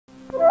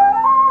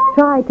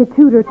tried to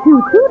tutor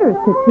 2 tutors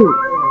to toot.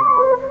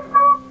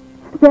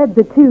 Said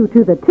the 2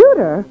 to the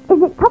tutor,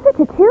 is it tougher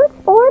to toot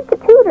or to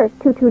tutor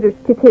 2 tutors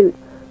to toot?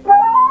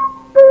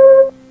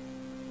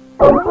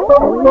 One,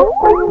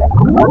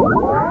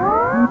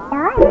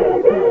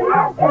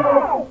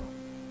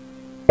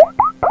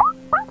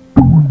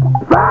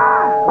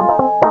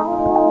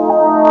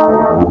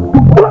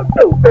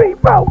 two, three,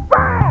 four,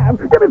 five.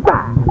 Give me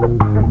 5.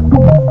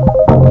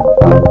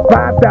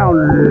 5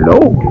 down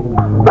low.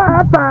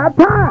 5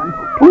 times.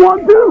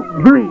 1,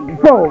 2, 3,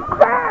 4,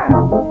 5.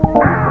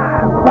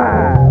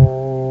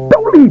 5.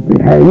 Don't leave me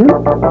hanging.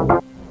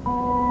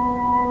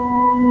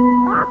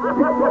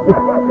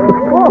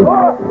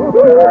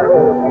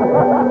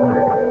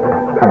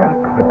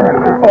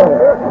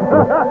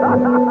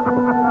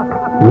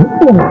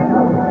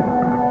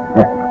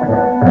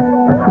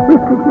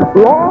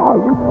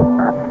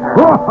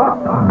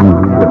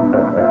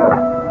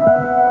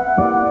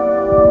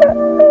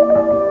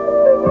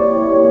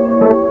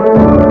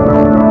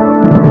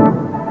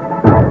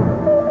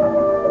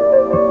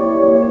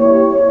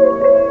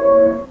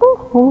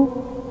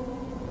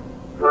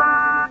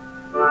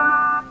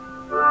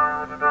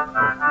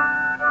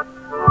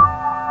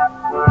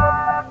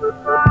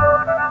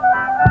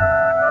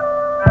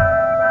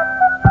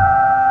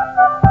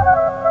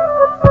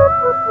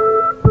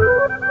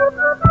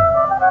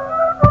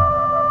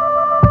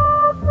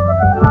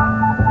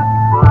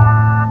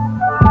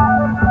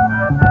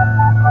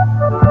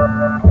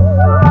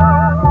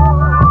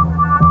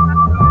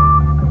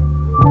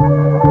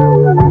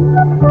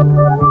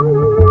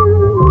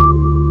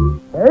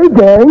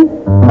 Gang,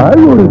 I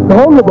wrote a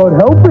song about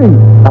helping.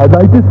 I'd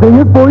like to sing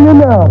it for you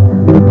now.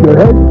 If your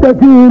head's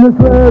stuck in a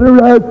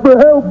sweater, ask for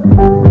help.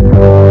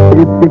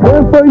 If you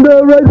can't find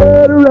the right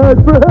letter,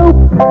 ask for help.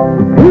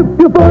 If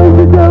you find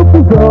yourself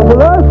in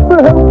trouble, ask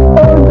for help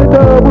on the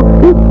double.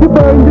 If you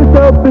find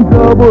yourself in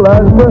trouble,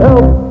 ask for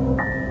help.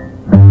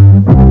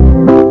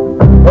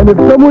 And if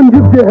someone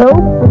gives you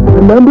help,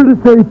 remember to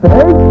say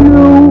thank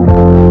you.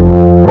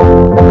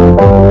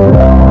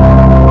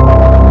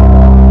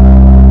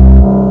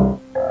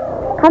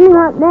 Coming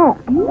up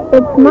next,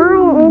 it's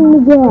Maya and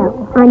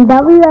Miguel on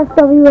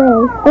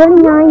WFWA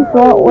 39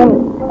 Fort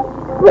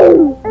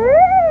Wayne.